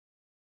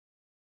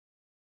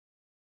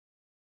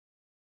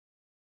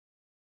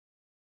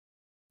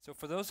So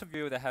for those of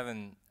you that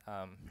haven't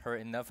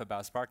heard enough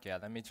about Spark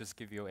yet, let me just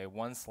give you a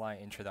one-slide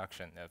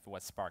introduction of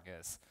what Spark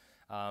is.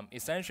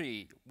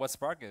 Essentially, what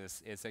Spark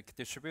is a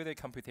distributed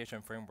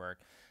computation framework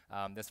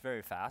that's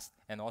very fast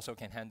and also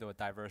can handle a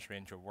diverse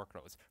range of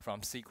workloads,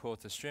 from SQL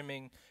to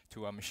streaming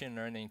to machine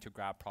learning to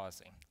graph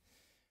processing.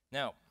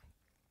 Now,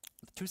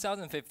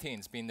 2015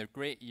 has been a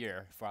great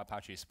year for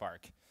Apache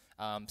Spark.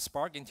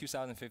 Spark in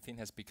 2015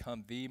 has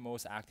become the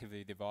most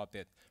actively developed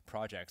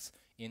projects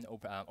in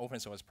open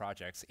source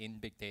projects in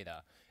big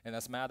data. And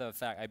as a matter of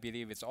fact, I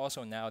believe it's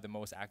also now the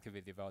most actively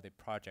developed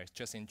project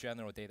just in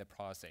general data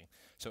processing,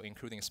 so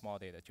including small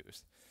data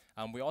tools.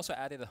 We also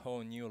added a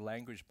whole new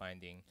language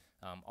binding,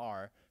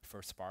 R,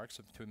 for Spark,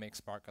 so to make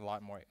Spark a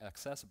lot more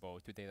accessible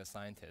to data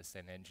scientists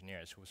and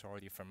engineers who's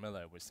already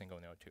familiar with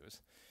single node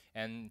tools.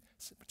 And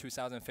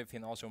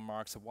 2015 also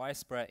marks a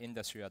widespread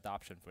industry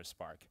adoption for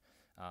Spark.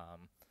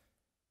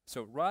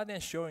 So rather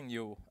than showing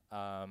you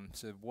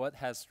so what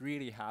has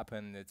really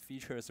happened, the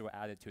features that were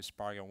added to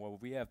Spark and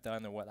what we have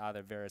done and what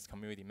other various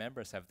community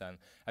members have done,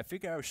 I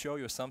figure I will show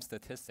you some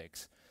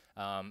statistics.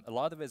 A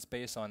lot of it's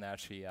based on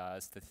actually a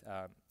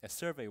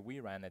survey we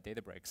ran at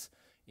Databricks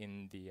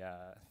in the,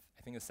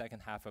 I think the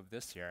second half of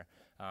this year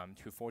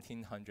to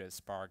 1,400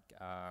 Spark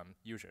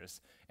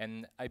users.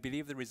 And I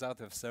believe the result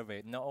of the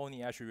survey not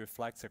only actually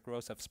reflects the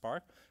growth of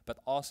Spark, but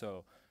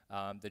also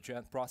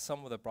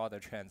some of the broader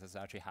trends that's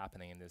actually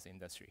happening in this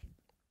industry.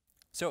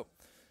 So,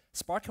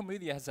 Spark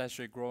community has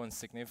actually grown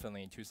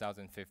significantly in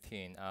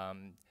 2015.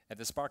 At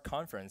the Spark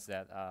conference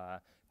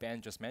that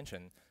Ben just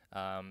mentioned,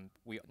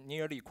 we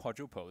nearly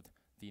quadrupled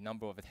the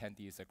number of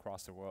attendees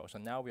across the world. So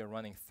now we are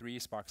running 3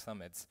 Spark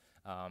summits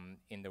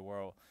in the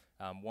world.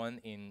 One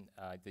in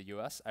the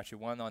US, actually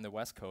one on the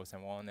West Coast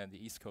and one on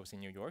the East Coast in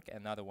New York, and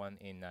another one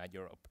in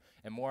Europe.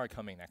 And more are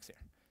coming next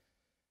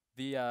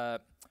year.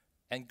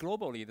 And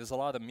globally, there's a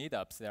lot of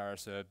meetups that are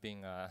sort of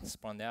being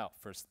spun out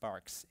for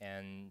Sparks.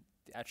 And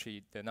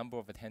actually, the number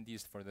of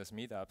attendees for those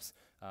meetups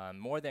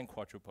more than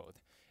quadrupled.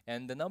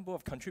 And the number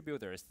of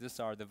contributors, these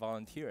are the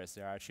volunteers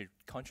that are actually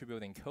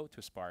contributing code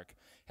to Spark,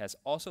 has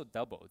also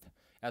doubled.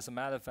 As a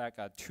matter of fact,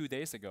 2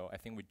 days ago, I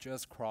think we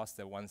just crossed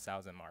the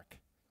 1,000 mark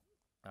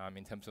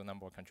in terms of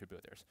number of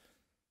contributors.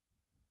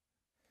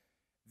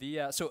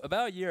 So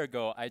about a year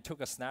ago, I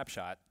took a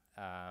snapshot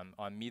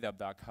on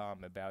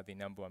meetup.com about the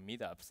number of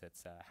meetups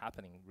that's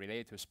happening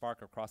related to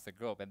Spark across the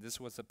globe, and this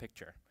was a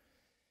picture.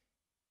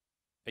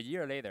 A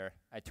year later,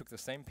 I took the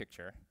same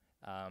picture,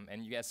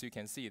 and as you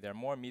can see, there are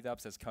more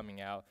meetups that's coming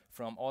out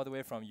from all the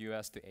way from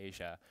US to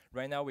Asia.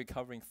 Right now, we're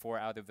covering 4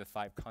 out of the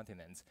 5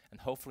 continents,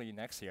 and hopefully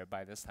next year,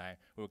 by this time,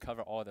 we'll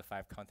cover all the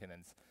 5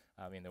 continents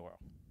in the world.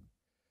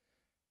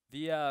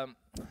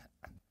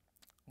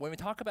 When we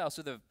talk about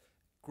sort of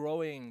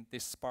growing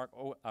this Spark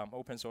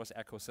open source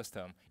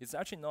ecosystem, it's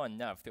actually not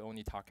enough to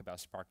only talk about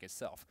Spark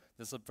itself.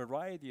 There's a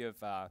variety of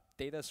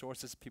data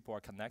sources people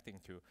are connecting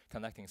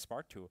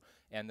Spark to,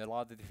 and a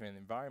lot of different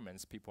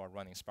environments people are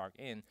running Spark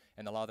in,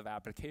 and a lot of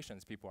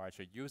applications people are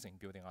actually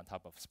building on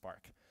top of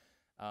Spark.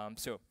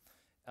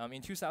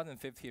 In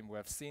 2015, we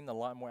have seen a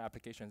lot more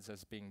applications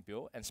that's being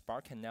built, and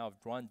Spark can now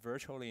run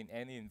virtually in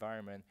any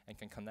environment and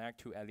can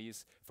connect to, at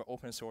least for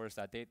open source,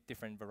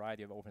 different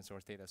variety of open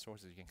source data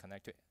sources, you can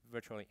connect to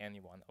virtually any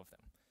one of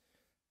them.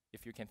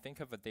 If you can think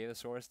of a data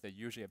source, there's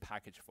usually a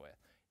package for it.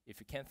 If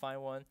you can't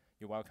find one,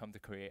 you're welcome to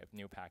create a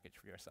new package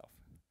for yourself.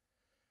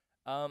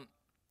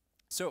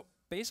 So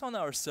based on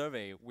our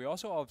survey, we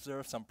also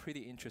observed some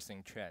pretty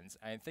interesting trends.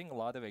 I think a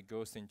lot of it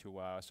goes into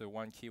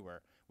one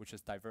keyword, which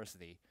is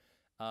diversity.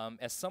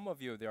 As some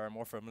of you that are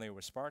more familiar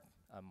with Spark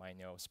might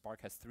know,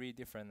 Spark has 3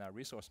 different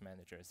resource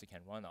managers it can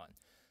run on.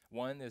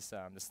 One is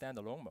the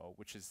standalone mode,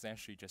 which is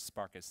essentially just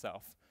Spark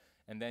itself.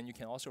 And then you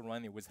can also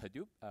run it with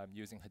Hadoop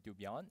using Hadoop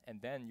Beyond.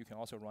 And then you can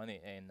also run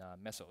it in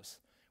Mesos,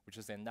 which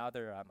is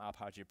another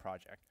Apache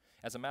project.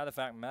 As a matter of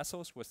fact,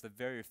 Mesos was the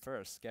very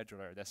first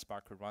scheduler that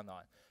Spark could run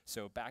on.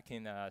 So back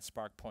in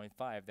Spark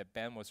 0.5 that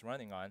Ben was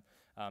running on,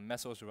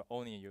 Mesos was the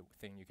only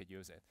thing you could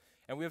use it.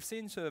 And we have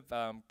seen sort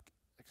of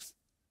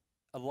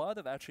a lot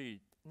of actually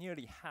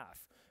nearly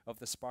half of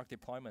the Spark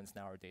deployments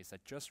nowadays are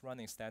just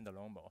running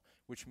standalone mode,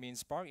 which means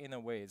Spark in a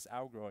way is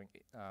outgrowing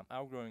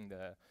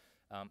the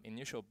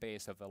initial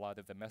base of a lot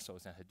of the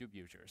Mesos and Hadoop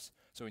users.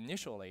 So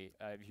initially,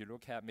 if you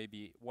look at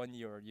maybe 1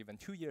 year or even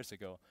 2 years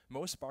ago,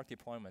 most Spark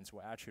deployments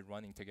were actually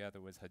running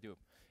together with Hadoop.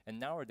 And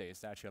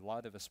nowadays, actually a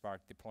lot of the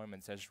Spark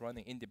deployments is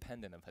running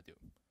independent of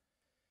Hadoop.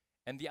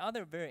 And the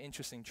other very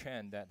interesting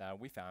trend that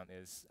we found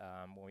is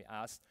when we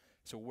asked,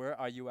 so where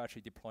are you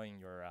actually deploying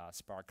your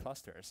Spark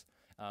clusters?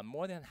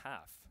 More than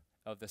half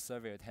of the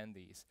survey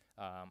attendees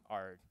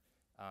are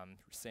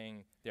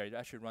saying they're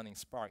actually running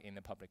Spark in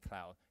the public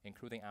cloud,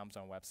 including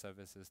Amazon Web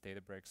Services,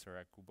 Databricks,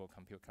 or Google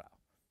Compute Cloud.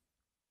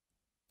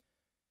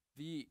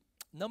 The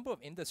number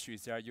of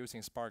industries that are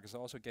using Spark is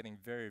also getting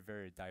very,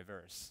 very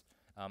diverse.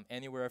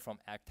 Anywhere from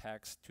ag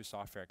techs to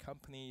software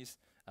companies,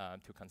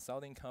 to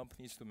consulting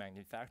companies, to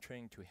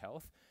manufacturing, to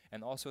health,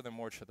 and also the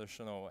more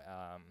traditional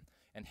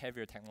and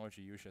heavier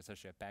technology users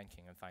such as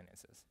banking and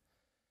finances.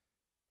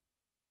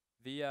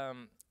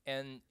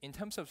 And in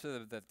terms of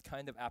sort of the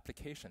kind of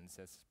applications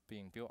that's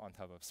being built on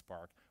top of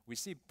Spark, we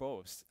see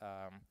both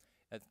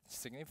a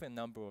significant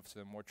number of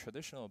sort of more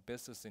traditional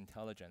business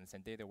intelligence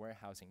and data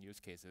warehousing use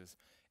cases,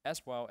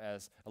 as well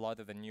as a lot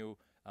of the new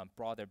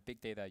broader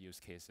big data use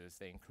cases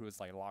that includes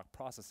like log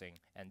processing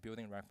and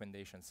building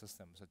recommendation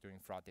systems or doing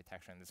fraud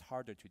detection. It's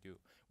harder to do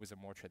with a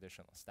more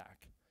traditional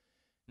stack.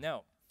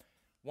 Now,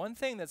 one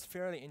thing that's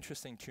fairly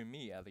interesting to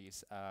me, at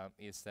least,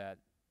 is that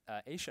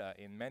Asia,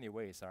 in many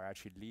ways, are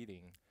actually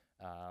leading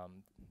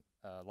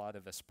a lot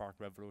of the Spark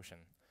revolution.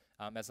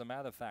 As a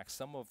matter of fact,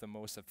 some of the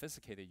most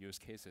sophisticated use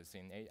cases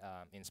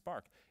in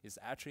Spark is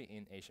actually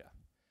in Asia.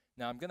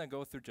 Now, I'm going to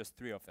go through just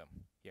 3 of them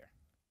here.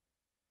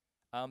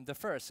 The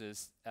first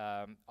is,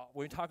 when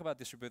we talk about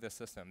distributed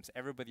systems,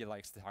 everybody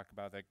likes to talk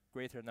about the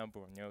greater number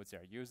of nodes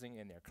they're using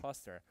in their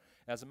cluster.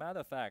 As a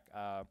matter of fact,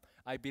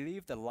 I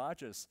believe the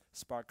largest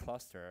Spark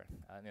cluster,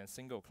 in a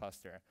single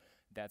cluster,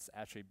 that's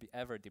actually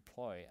ever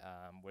deployed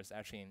was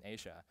actually in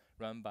Asia,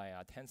 run by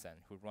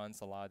Tencent, who runs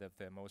a lot of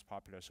the most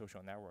popular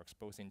social networks,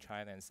 both in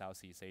China and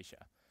Southeast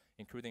Asia,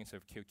 including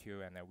sort of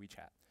QQ and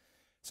WeChat.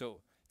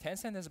 So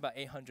Tencent has about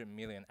 800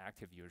 million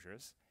active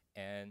users,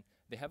 and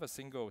they have a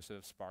single sort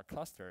of Spark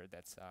cluster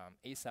that's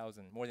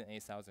more than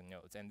 8,000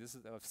 nodes, and this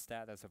is a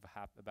stat as of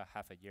about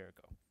half a year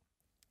ago.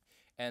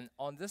 And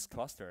on this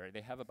cluster,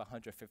 they have about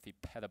 150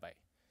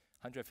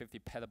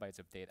 petabytes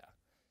of data.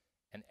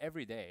 And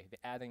every day, they're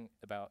adding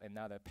about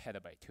another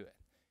petabyte to it.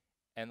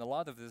 And a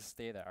lot of this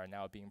data are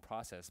now being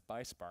processed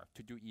by Spark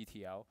to do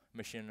ETL,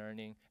 machine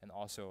learning, and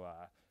also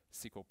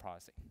SQL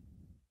processing.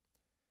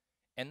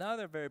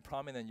 Another very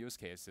prominent use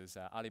case is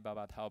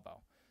Alibaba Taobao.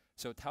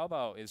 So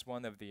Taobao is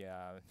one of the,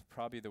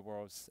 probably the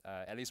world's,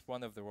 at least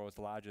one of the world's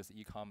largest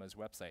e-commerce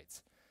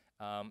websites.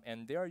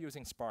 And they are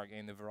using Spark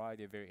in a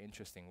variety of very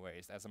interesting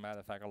ways. As a matter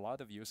of fact, a lot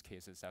of use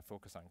cases that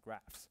focus on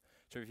graphs.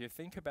 So if you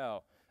think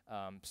about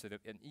sort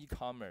of an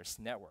e-commerce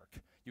network,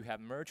 you have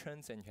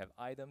merchants and you have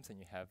items and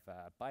you have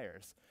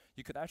buyers.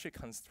 You could actually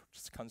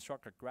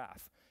construct a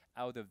graph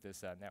out of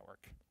this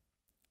network.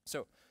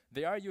 So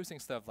they are using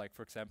stuff like,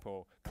 for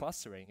example,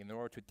 clustering in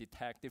order to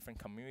detect different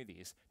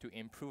communities to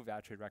improve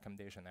actually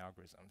recommendation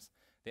algorithms.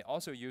 They're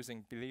also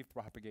using belief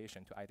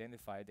propagation to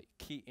identify the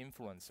key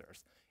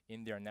influencers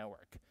in their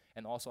network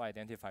and also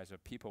identifies the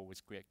people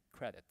with great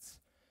credits.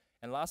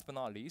 And last but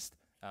not least,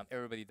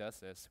 everybody does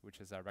this, which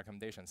is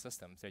recommendation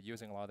systems. They're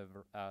using a lot of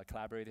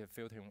collaborative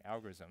filtering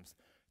algorithms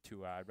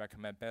to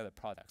recommend better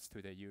products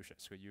to their users,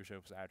 so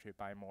users actually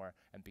buy more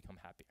and become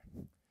happier.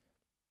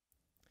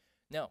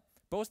 Now,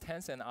 both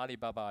Tencent and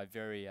Alibaba are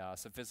very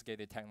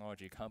sophisticated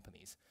technology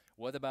companies.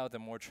 What about the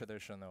more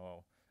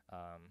traditional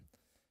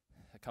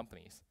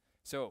companies?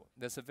 So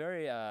there's a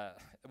very,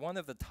 one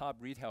of the top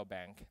retail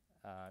bank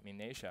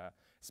in Asia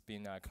has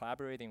been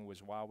collaborating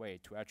with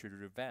Huawei to actually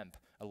revamp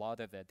a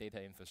lot of their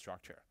data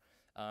infrastructure.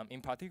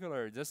 In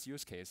particular, this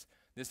use case,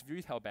 this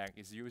retail bank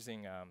is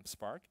using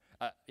Spark,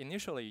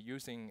 initially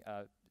using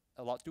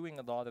doing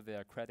a lot of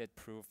their credit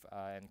proof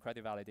and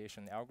credit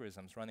validation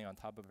algorithms running on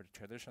top of a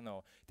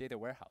traditional data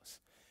warehouse.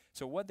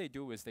 So what they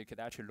do is they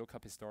could actually look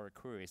up historic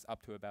queries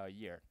up to about a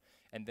year.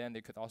 And then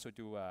they could also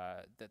do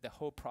the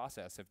whole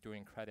process of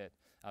doing credit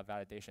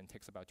validation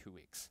takes about 2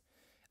 weeks.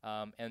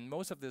 And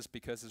most of this,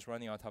 because it's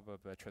running on top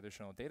of a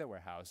traditional data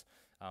warehouse,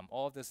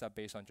 all of this are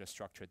based on just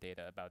structured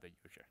data about the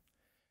user.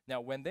 Now,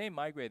 when they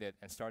migrated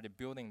and started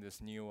building this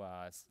new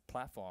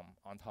platform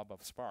on top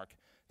of Spark,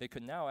 they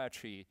could now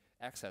actually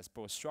access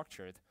both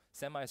structured,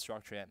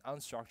 semi-structured, and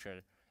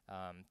unstructured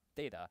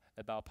data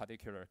about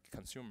particular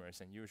consumers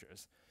and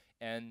users.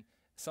 And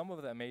some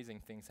of the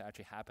amazing things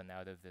actually happen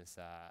out of this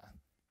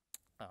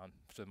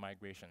sort of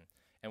migration.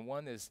 And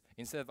one is,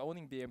 instead of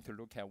only being able to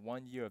look at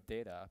 1 year of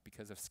data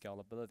because of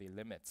scalability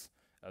limits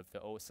of the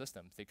old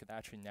systems, they could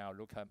actually now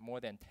look at more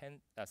than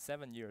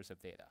 7 years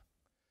of data.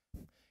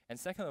 And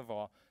second of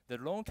all, the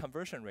loan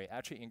conversion rate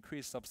actually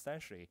increased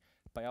substantially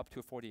by up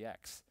to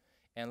 40x.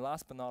 And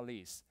last but not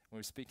least, when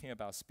we're speaking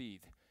about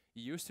speed, it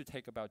used to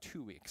take about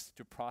 2 weeks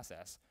to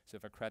process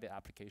sort of a credit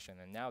application,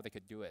 and now they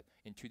could do it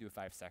in 2 to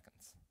 5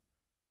 seconds.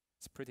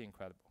 It's pretty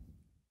incredible.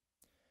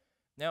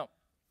 Now,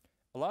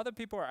 a lot of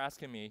people are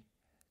asking me,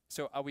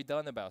 so are we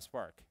done about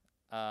Spark?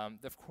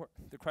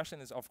 The question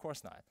is, of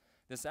course not.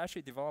 This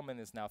actually development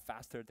is now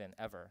faster than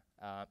ever.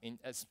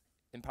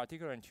 In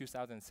particular, in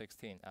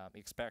 2016,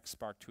 expect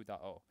Spark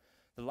 2.0.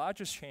 The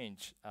largest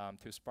change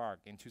to Spark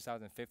in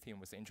 2015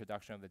 was the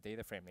introduction of the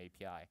DataFrame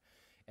API.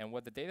 And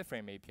what the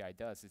DataFrame API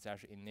does is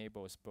actually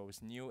enables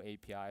both new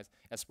APIs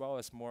as well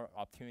as more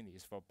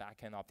opportunities for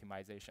backend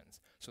optimizations,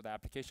 so the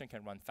application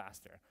can run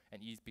faster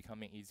and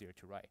becoming easier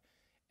to write.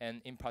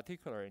 And in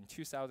particular, in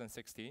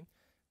 2016,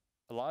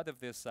 a lot of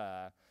this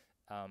backend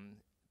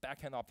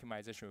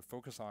optimization will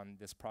focus on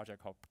this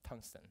project called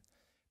Tungsten.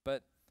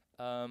 But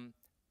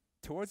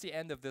towards the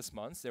end of this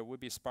month, there will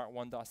be Spark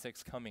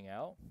 1.6 coming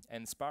out,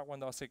 and Spark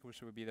 1.6,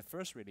 which will be the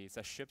first release,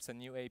 that ships a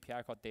new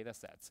API called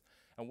datasets.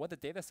 And what the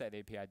dataset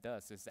API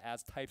does is it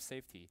adds type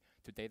safety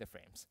to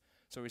DataFrames.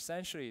 So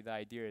essentially, the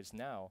idea is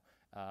now,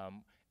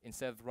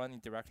 instead of running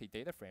directly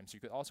data frames, you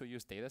could also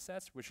use data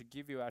sets, which would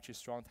give you actually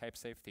strong type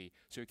safety,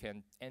 so you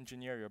can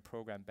engineer your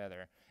program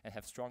better and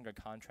have stronger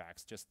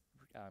contracts, just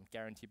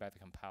guaranteed by the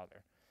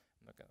compiler.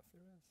 I'm not gonna through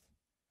this.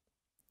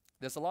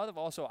 There's a lot of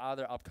also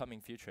other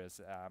upcoming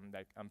features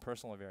that I'm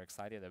personally very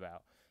excited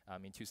about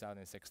in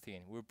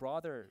 2016.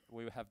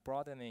 We have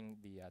broadening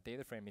the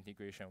data frame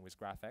integration with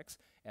GraphX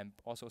and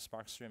also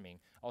Spark streaming,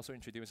 also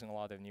introducing a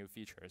lot of new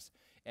features.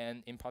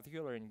 And in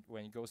particular,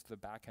 when it goes to the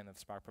back end of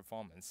Spark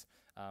performance,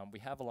 we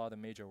have a lot of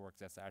major work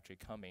that's actually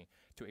coming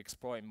to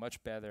exploit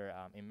much better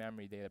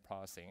in-memory data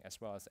processing,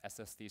 as well as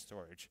SSD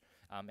storage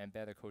and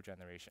better code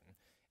generation.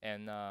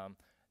 And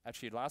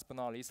actually, last but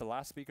not least, the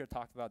last speaker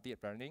talked about deep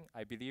learning.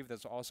 I believe there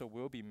also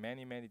will be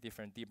many, many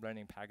different deep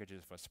learning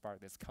packages for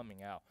Spark that's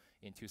coming out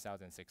in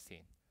 2016.